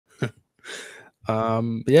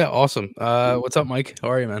Yeah, awesome. What's up, Mike?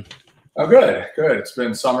 How are you, man? Oh, good, good. It's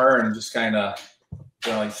been summer and just kind of,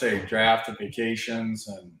 like you say, draft and vacations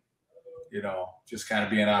and, just kind of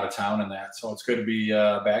being out of town and that. So it's good to be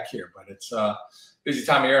back here, but it's busy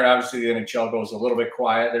time of year. And obviously the NHL goes a little bit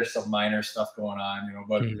quiet. There's some minor stuff going on,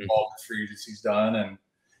 but Mhm. all the free agency's done. And,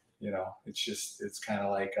 it's kind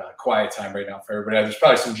of like a quiet time right now for everybody. There's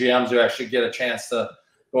probably some GMs who actually get a chance to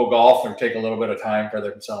go golf or take a little bit of time for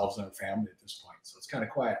themselves and their family at this point. So it's kind of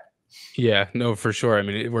quiet. Yeah, no, for sure. I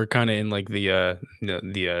mean, we're kind of in like the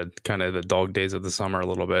kind of the dog days of the summer a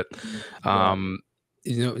little bit. Yeah. Um,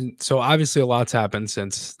 so obviously a lot's happened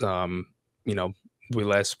since you know, we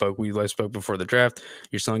last spoke. We last spoke before the draft.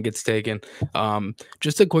 Your son gets taken.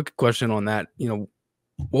 Just a quick question on that.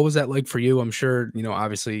 What was that like for you? I'm sure,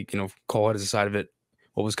 obviously, Cole had his side of it.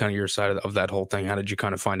 What was kind of your side of that whole thing? How did you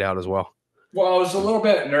kind of find out as well? Well, it was a little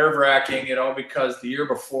bit nerve wracking, because the year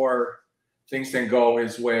before things didn't go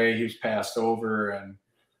his way. He was passed over. And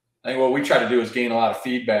I think what we tried to do is gain a lot of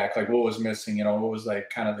feedback, like what was missing, what was like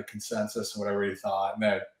kind of the consensus and whatever he thought. And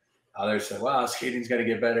then others said, well, skating's got to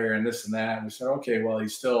get better and this and that. And we said, okay, well,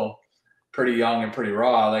 he's still pretty young and pretty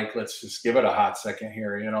raw. Like, let's just give it a hot second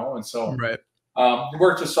here, And so Right.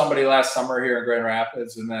 worked with somebody last summer here in Grand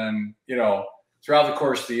Rapids. And then, throughout the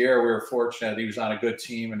course of the year, we were fortunate he was on a good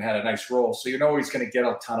team and had a nice role. So, he's going to get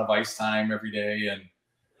a ton of ice time every day and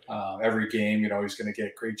every game, he's going to get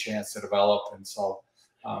a great chance to develop. And so,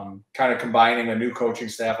 kind of combining a new coaching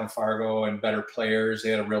staff in Fargo and better players, they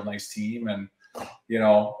had a real nice team. And,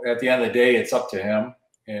 at the end of the day, it's up to him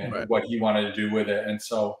and Right. what he wanted to do with it. And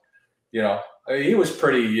so, he was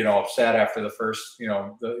pretty, upset after the first,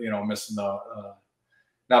 missing the,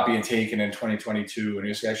 not being taken in 2022. And he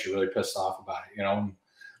was actually really pissed off about it.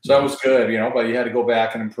 So that Mhm. was good, but you had to go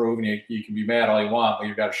back and improve, and you can be mad all you want, but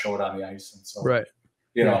you've got to show it on the ice. And so, Right.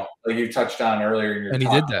 Yeah. like you touched on earlier in your And he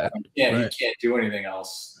talk, did that. he Right. can't do anything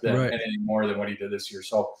else than Right. anything more than what he did this year.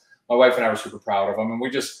 So my wife and I were super proud of him, and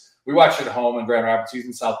we watched it at home in Grand Rapids. He's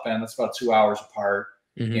in South Bend. That's about 2 hours apart,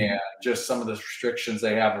 Mhm. and just some of the restrictions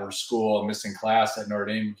they have over school and missing class at Notre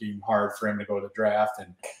Dame became hard for him to go to the draft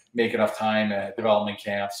and make enough time at development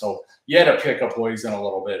camp. So you had to pick a poison a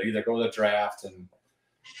little bit, either go to the draft and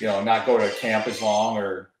not go to camp as long,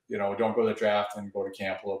 or don't go to the draft and go to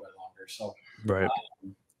camp a little bit longer. So Right.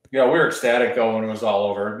 we were ecstatic though when it was all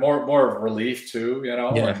over. More of relief too,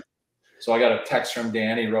 Yeah. And so I got a text from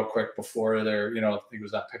Danny real quick before their, I think it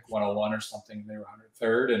was at pick 101 or something. They were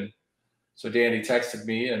 103rd, and so Danny texted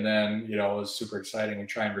me, and then it was super exciting. We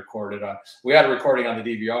try and record it on. We had a recording on the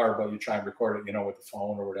DVR, but you try and record it, with the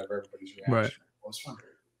phone or whatever. Everybody's Right. reaction. It was fun.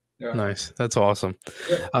 Yeah. Nice. That's awesome.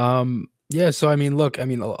 Yeah. Yeah, so I mean, look, I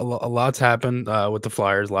mean, a lot's happened with the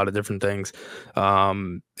Flyers, a lot of different things.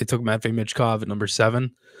 They took Matvei Michkov at number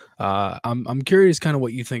 7. I'm curious kind of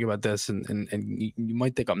what you think about this, and you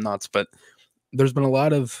might think I'm nuts, but there's been a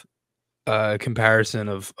lot of comparison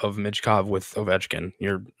of Michkov with Ovechkin.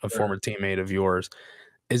 You're a Sure. former teammate of yours.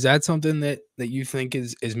 Is that something that you think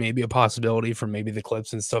is maybe a possibility from maybe the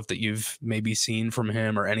clips and stuff that you've maybe seen from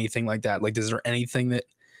him or anything like that? Like, is there anything that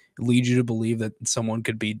leads you to believe that someone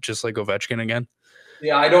could be just like Ovechkin again?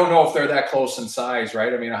 Yeah, I don't know if they're that close in size,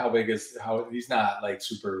 right? I mean, how he's not like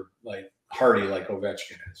super like hardy like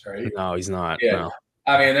Ovechkin is, right? No, he's not. Yeah, No.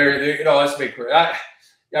 I mean, that's big.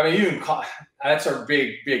 I mean, you can call that's a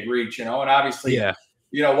big reach, and obviously, Yeah.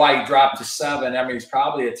 why he dropped to 7. I mean, he's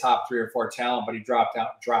probably a top 3 or 4 talent, but he dropped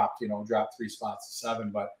 3 spots to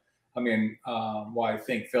 7. But I mean, why I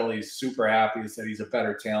think Philly's super happy is that he's a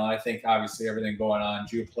better talent. I think obviously everything going on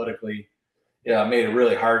geopolitically, yeah, made it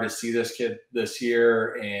really hard to see this kid this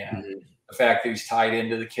year, and Mhm. the fact that he's tied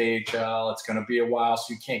into the KHL, it's going to be a while,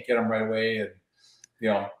 so you can't get him right away, and you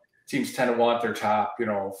know, teams tend to want their top,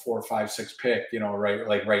 4, 5, 6 pick, right,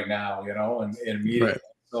 like right now, and immediately. Right.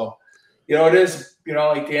 So, it is,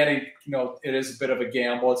 like Danny, it is a bit of a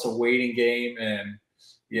gamble. It's a waiting game, and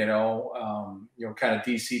kind of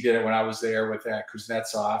DC did it when I was there with that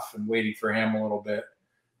Kuznetsov and waiting for him a little bit.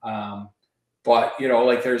 Um, but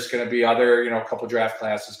like there's going to be other, a couple draft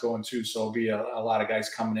classes going too, so there'll be a lot of guys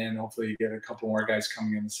coming in. Hopefully, you get a couple more guys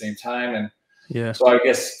coming in at the same time, and Yeah. so I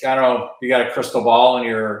guess I don't know. You got a crystal ball in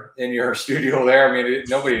your studio there. I mean,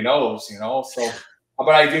 nobody knows, So,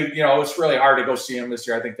 but I do. It's really hard to go see him this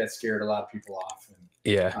year. I think that scared a lot of people off. And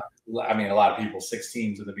Yeah. I mean, a lot of people, 6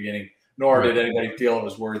 teams in the beginning. Nor Right. did anybody feel it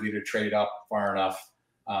was worthy to trade up far enough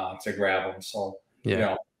to grab him. So,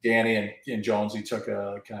 Yeah. Danny and Jonesy took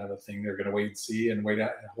a kind of a thing. They're going to wait and see and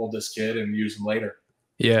hold this kid and use him later.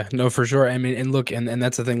 Yeah, no, for sure. I mean, and look, and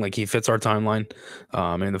that's the thing. Like, he fits our timeline.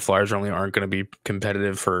 And the Flyers really aren't going to be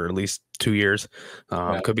competitive for at least 2 years.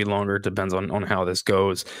 Yeah. Could be longer. Depends on how this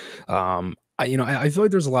goes. I feel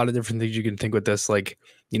like there's a lot of different things you can think with this. Like,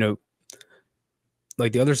 you know,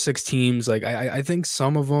 like the other 6 teams, like I think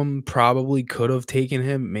some of them probably could have taken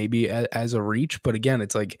him maybe as a reach, but again,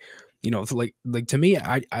 it's like, like to me,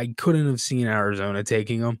 I couldn't have seen Arizona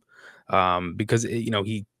taking him, because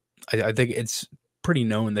I think it's pretty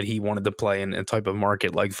known that he wanted to play in a type of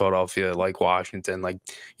market like Philadelphia, like Washington, like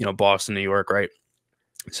Boston, New York, right?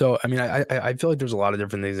 So I mean, I feel like there's a lot of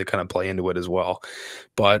different things that kind of play into it as well,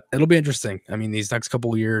 but it'll be interesting. I mean, these next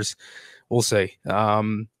couple of years, we'll see.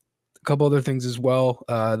 A couple other things as well.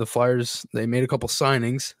 The Flyers, they made a couple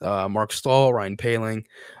signings. Mark Stahl, Ryan Paling,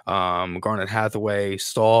 Garnet Hathaway,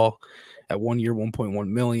 Stahl at 1 year, 1.1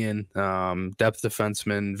 million. Depth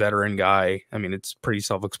defenseman, veteran guy. I mean, it's pretty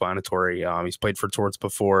self-explanatory. He's played for Torts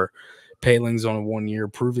before. Paling's on a 1 year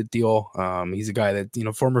prove it deal. He's a guy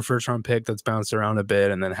that, former first round pick that's bounced around a bit.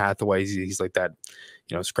 And then Hathaway, he's like that,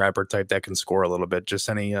 scrapper type that can score a little bit. Just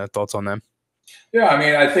any thoughts on them? Yeah, I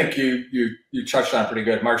mean, I think you touched on it pretty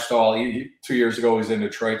good. Mark Stahl, 2 years ago, he was in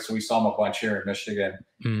Detroit, so we saw him a bunch here in Michigan.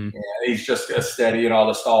 Mm. And he's just a steady,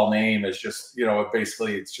 the Stahl name is just,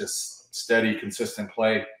 basically it's just steady, consistent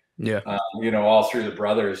play. Yeah. All through the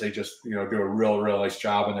brothers, they just, do a real nice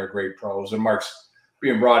job, and they're great pros. And Mark's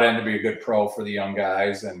being brought in to be a good pro for the young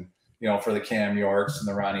guys, and, for the Cam Yorks and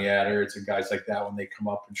the Ronnie Adderts and guys like that when they come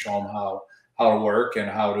up and show them how to work and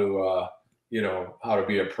how to, how to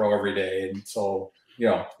be a pro every day. And so,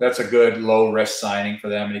 that's a good low risk signing for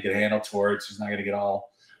them, and he can handle Torts. He's not going to get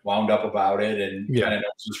all wound up about it, and kind of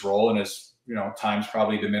knows his role, and his, time's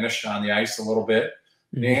probably diminished on the ice a little bit.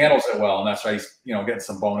 And he handles it well, and that's why he's, getting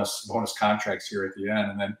some bonus contracts here at the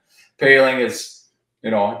end. And then Paling is,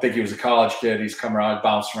 I think he was a college kid. He's come around,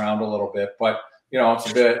 bounced around a little bit, but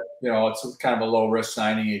it's a bit, it's kind of a low risk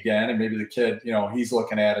signing again. And maybe the kid, he's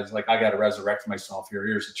looking at it as like, I got to resurrect myself here.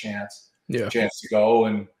 Here's a chance. Chance to go,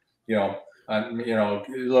 and a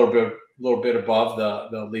little bit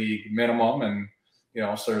above the league minimum,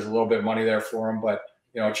 and so there's a little bit of money there for him, but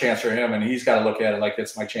a chance for him, and he's got to look at it like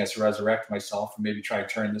it's my chance to resurrect myself and maybe try to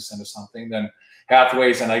turn this into something. Then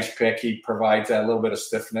Hathaway's a nice pick. He provides that little bit of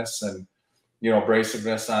stiffness and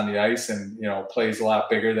abrasiveness on the ice, and plays a lot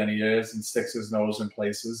bigger than he is, and sticks his nose in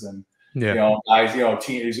places, and guys,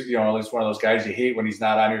 team, he's he's one of those guys you hate when he's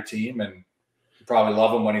not on your team, and you probably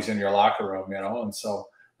love him when he's in your locker room, and so,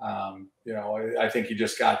 I think you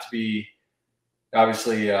just got to be,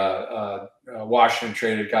 obviously, Washington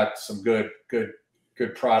traded, got some good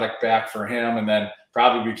product back for him, and then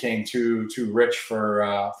probably became too rich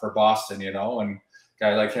for Boston, and a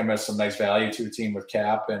guy like him has some nice value to a team with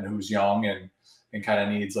cap and who's young and kind of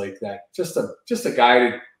needs like that, just a guy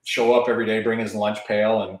to show up every day, bring his lunch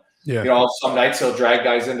pail, and some nights he'll drag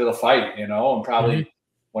guys into the fight, and probably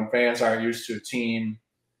when fans aren't used to a team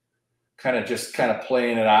kind of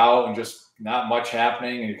playing it out and just not much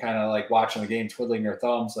happening, and you're kind of like watching the game twiddling your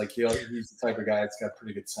thumbs, like he's the type of guy that's got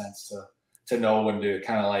pretty good sense to know when to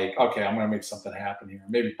kind of like, okay, I'm going to make something happen here.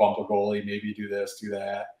 Maybe bump a goalie, maybe do this, do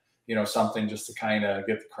that, something just to kind of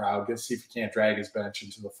get the crowd, see if he can't drag his bench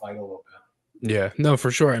into the fight a little bit. Yeah, no,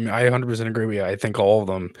 for sure. I mean, I 100% agree with you. I think all of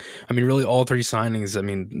them, I mean, really all 3 signings, I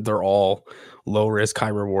mean, they're all low risk, high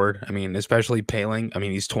reward. I mean, especially Paling. I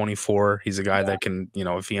mean, he's 24. He's a guy that can,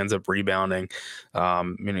 if he ends up rebounding, I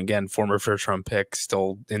mean, again, former first round pick,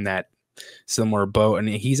 still in that similar boat. And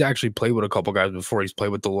he's actually played with a couple guys before. He's played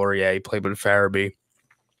with Delorier, played with Farabee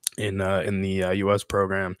in the US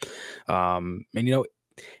program. And,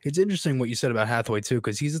 it's interesting what you said about Hathaway too,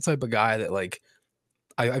 because he's the type of guy that, like,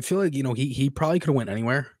 I feel like, he probably could have went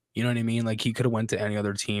anywhere. You know what I mean? Like, he could have went to any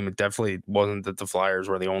other team. It definitely wasn't that the Flyers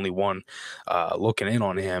were the only one looking in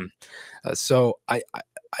on him. So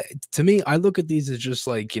to me, I look at these as just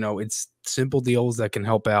like, it's simple deals that can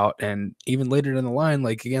help out. And even later down the line,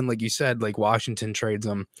 like, again, like you said, like Washington trades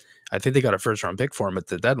him. I think they got a first round pick for him at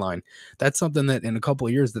the deadline. That's something that in a couple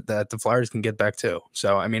of years that the Flyers can get back to.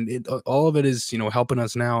 So, I mean, all of it is, helping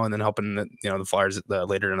us now, and then helping the Flyers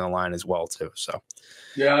later down the line as well too. So,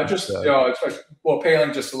 yeah, just,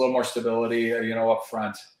 Paling, just a little more stability, up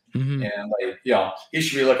front. And like, he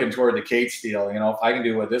should be looking toward the Cates deal. If I can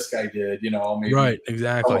do what this guy did, maybe right,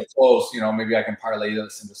 exactly close, maybe I can parlay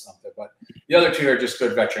this into something. But the other two are just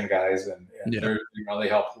good veteran guys, and they're, they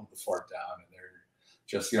help move the fort down, and they're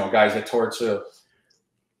just, guys that Torts,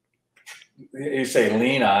 you say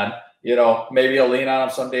lean on, maybe he'll lean on them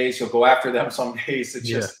some days. He'll go after them some days. It's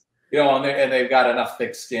just, and they've got enough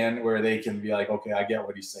thick skin where they can be like, okay, I get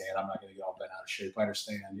what he's saying. I'm not going to get all bent out of shape. I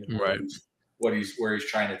understand, right. where he's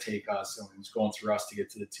trying to take us, and he's going through us to get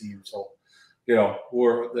to the team. So,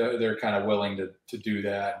 they're kind of willing to do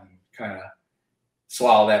that and kind of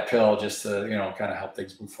swallow that pill just to kind of help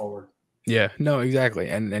things move forward. Yeah, no, exactly.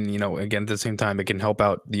 And again, at the same time, it can help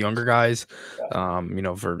out the younger guys,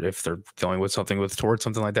 for if they're dealing with something towards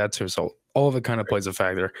something like that too. So all of it kind of plays a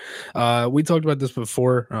factor. We talked about this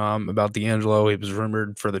before, about D'Angelo. He was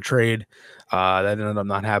rumored for the trade. That ended up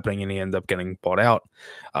not happening, and he ended up getting bought out.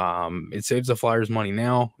 It saves the Flyers money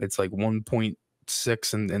now. It's like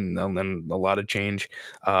 1.6 and a lot of change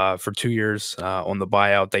for 2 years on the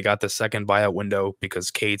buyout. They got the second buyout window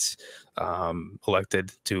because Cates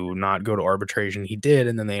elected to not go to arbitration. He did,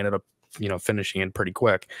 and then they ended up finishing it pretty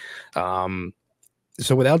quick.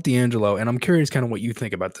 So without D'Angelo, and I'm curious kind of what you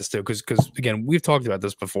think about this too, because again, we've talked about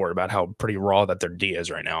this before about how pretty raw that their D is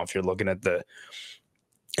right now if you're looking at the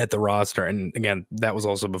roster. And again, that was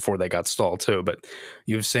also before they got Stahl too. But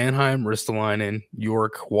you have Sanheim, Ristolainen,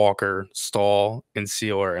 York, Walker, Stahl, and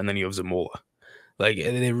Sealer, and then you have Zamula. Like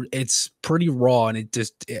it's pretty raw, and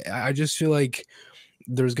I just feel like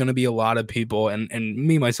there's going to be a lot of people, and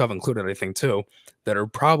me myself included, I think too, that are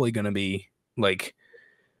probably going to be like,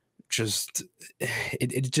 just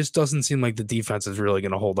it just doesn't seem like the defense is really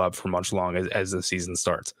going to hold up for much long as the season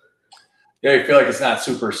starts. Yeah, you feel like it's not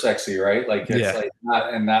super sexy, right? Like it's like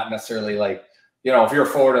not necessarily like, if you're a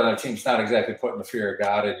forward on a team, it's not exactly putting the fear of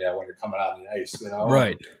God in you when you're coming out of the ice,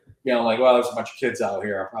 Right. Like, well, there's a bunch of kids out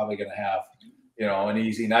here. I'm probably going to have, an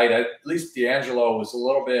easy night. At least D'Angelo was a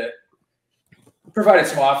little bit, provided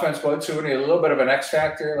some offense, but too, and a little bit of an X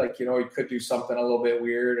factor. Like, he could do something a little bit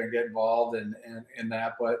weird and get involved in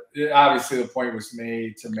that. But obviously the point was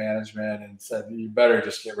made to management and said, you better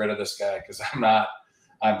just get rid of this guy, because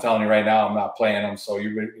I'm telling you right now, I'm not playing him. So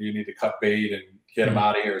you need to cut bait and get him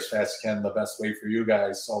out of here as fast as you can, the best way for you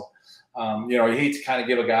guys. So, you hate to kind of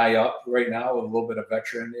give a guy up right now with a little bit of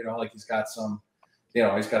veteran, like he's got some,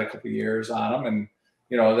 he's got a couple of years on him, and,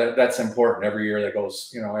 that's important every year that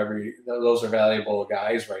goes, those are valuable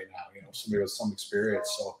guys right now, somebody with some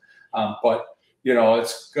experience. So, but,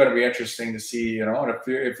 it's going to be interesting to see, and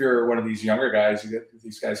if you're one of these younger guys,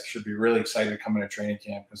 these guys should be really excited to come into training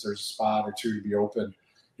camp, because there's a spot or two to be open,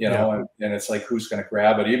 and it's like, who's going to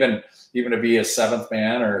grab it? Even to be a seventh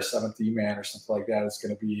man or a seventh D man or something like that, it's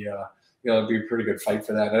going to be, it'll be a pretty good fight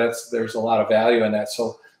for that. And there's a lot of value in that.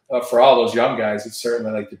 So for all those young guys, it's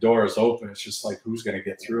certainly like the door is open. It's just like, who's going to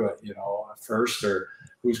get through it, first, or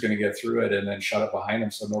who's going to get through it and then shut it behind them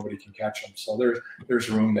so nobody can catch them. So there's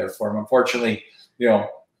room there for them. Unfortunately, is it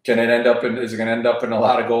going to end up in a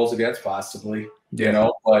lot of goals against? Possibly,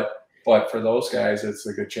 but for those guys, it's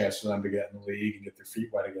a good chance for them to get in the league and get their feet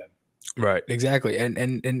wet again. Right, exactly. And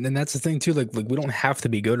that's the thing too. Like we don't have to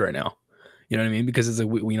be good right now. You know what I mean? Because it's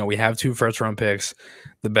like we have 2 first-round picks.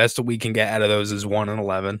 The best that we can get out of those is 1 and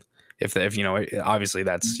 11. If obviously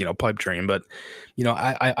that's pipe dream, but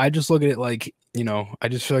I just look at it like I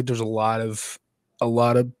just feel like there's a lot of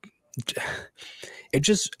I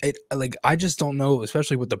just don't know,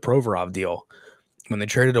 especially with the Provorov deal. When they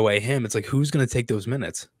traded away him, it's like, who's going to take those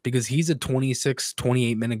minutes? Because he's a 26,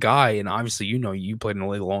 28-minute guy, and obviously you played in the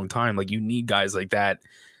league a long time. Like, you need guys like that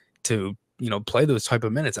to play those type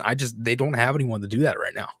of minutes. They don't have anyone to do that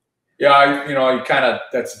right now. Yeah, you kind of,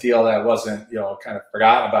 that's a deal that wasn't, kind of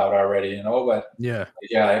forgotten about already, but yeah,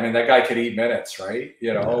 I mean, that guy could eat minutes, right?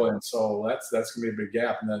 And so that's gonna be a big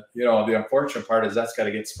gap. And the unfortunate part is that's got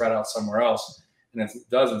to get spread out somewhere else. And it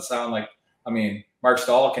doesn't sound like, I mean, Mark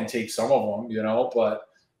Stahl can take some of them, but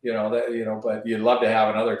but you'd love to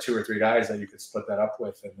have another 2 or 3 guys that you could split that up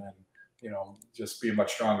with, and then just be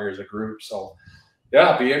much stronger as a group. So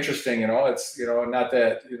yeah, it'd be interesting. It's not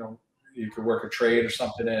that you could work a trade or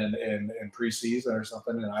something in preseason or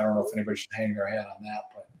something, and I don't know if anybody should hang their hat on that,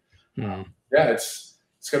 but yeah, it's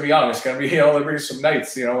gonna be young. It's gonna be there'll be some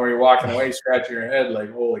nights where you're walking away scratching your head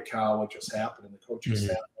like, holy cow, what just happened? And the coaching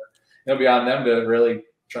staff, it'll be on them to really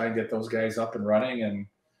try and get those guys up and running and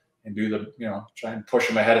do the try and push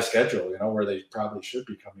them ahead of schedule, where they probably should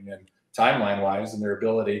be coming in timeline wise, and their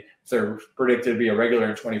ability. If they're predicted to be a regular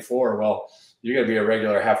in 24, well, you're going to be a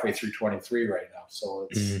regular halfway through 23 right now. So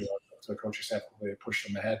it's so coaches have to push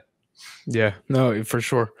them ahead. Yeah, no, for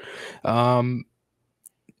sure.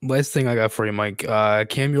 Last thing I got for you, Mike.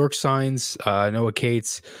 Cam York signs Noah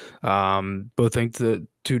Cates. Both think the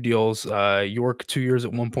 2 deals. York 2 years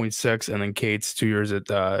at 1.6, and then Cates 2 years at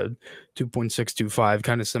 2.625.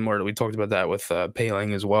 Kind of similar to, we talked about that with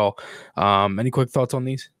Paling as well. Any quick thoughts on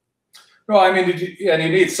these? No, I mean, you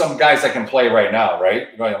need some guys that can play right now,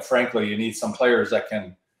 right? Frankly, you need some players that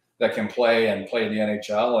can play and play in the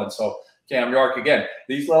NHL. And so Cam York again.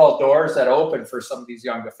 These little doors that open for some of these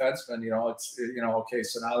young defensemen. It's okay.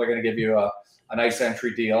 So now they're going to give you a nice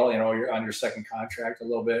entry deal. You're on your second contract, a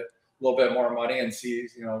little bit more money, and see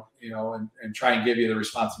and try and give you the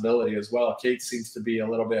responsibility as well. Kate seems to be a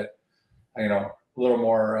little bit, a little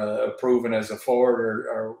more proven as a forward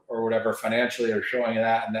or whatever financially, or showing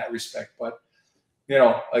that in that respect. But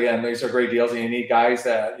again, these are great deals, and you need guys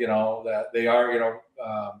that that they are.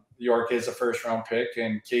 York is a first-round pick,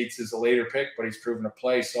 and Cates is a later pick, but he's proven to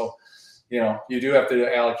play. So, you do have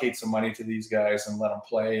to allocate some money to these guys and let them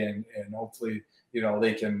play, and hopefully,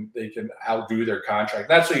 they can outdo their contract.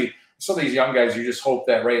 That's what some of these young guys, you just hope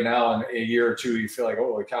that right now in a year or two, you feel like,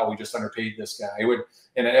 oh, cow, we just underpaid this guy.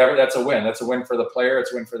 That's a win. That's a win for the player.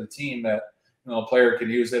 It's a win for the team that a player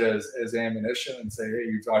can use it as ammunition and say, hey,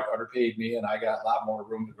 you've underpaid me, and I got a lot more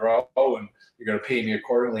room to grow, and you're going to pay me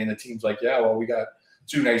accordingly. And the team's like, yeah, well, we got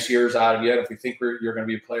 2 nice years out of you. If we think you're going to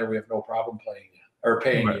be a player, we have no problem playing you or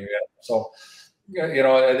paying you. So,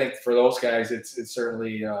 I think for those guys, it's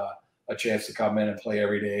certainly a chance to come in and play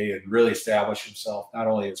every day and really establish himself, not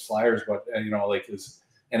only as Flyers, but like as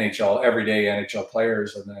NHL, everyday NHL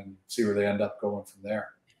players, and then see where they end up going from there.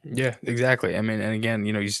 Yeah, exactly. I mean, and again,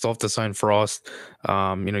 you still have to sign Frost.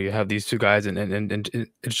 You have these 2 guys, and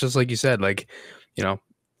it's just like you said, like,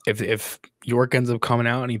 if York ends up coming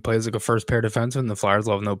out and he plays like a first pair defenseman, the Flyers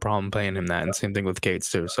will have no problem paying him that. And same thing with Cates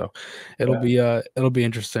too. So it'll be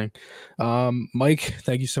interesting. Mike,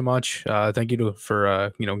 thank you so much. Thank you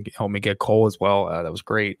for helping me get Cole as well. That was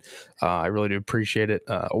great. I really do appreciate it.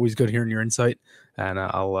 Always good hearing your insight. And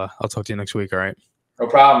I'll talk to you next week. All right. No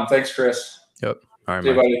problem. Thanks, Chris. Yep. All right, See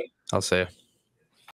you, Mike. buddy. I'll see you.